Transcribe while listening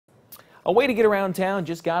A way to get around town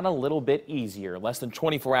just got a little bit easier. Less than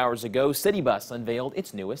 24 hours ago, CityBus unveiled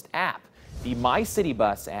its newest app. The My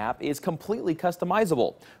CityBus app is completely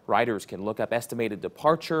customizable. Riders can look up estimated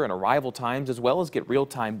departure and arrival times as well as get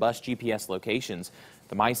real-time bus GPS locations.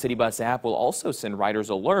 The My CityBus app will also send riders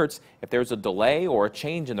alerts if there's a delay or a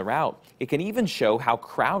change in the route. It can even show how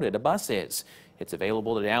crowded a bus is. It's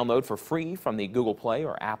available to download for free from the Google Play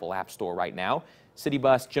or Apple App Store right now.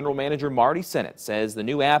 CityBus General Manager Marty Sennett says the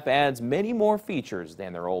new app adds many more features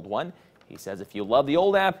than their old one. He says if you love the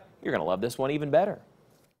old app, you're going to love this one even better.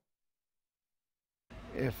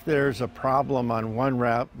 If there's a problem on one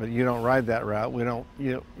route, but you don't ride that route,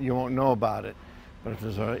 you won't know about it. But if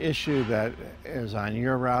there's an issue that is on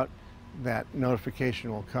your route, that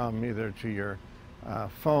notification will come either to your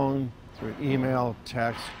phone, through email,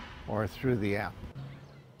 text, or through the app.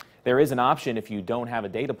 There is an option if you don't have a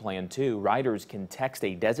data plan too. Riders can text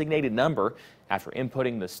a designated number. After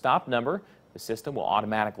inputting the stop number, the system will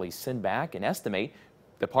automatically send back and estimate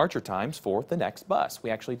departure times for the next bus.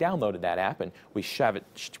 We actually downloaded that app and we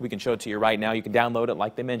can show it to you right now. You can download it,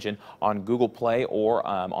 like they mentioned, on Google Play or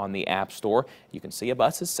on the App Store. You can see a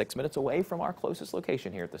bus is 6 minutes away from our closest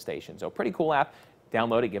location here at the station. So pretty cool app.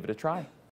 Download it, give it a try.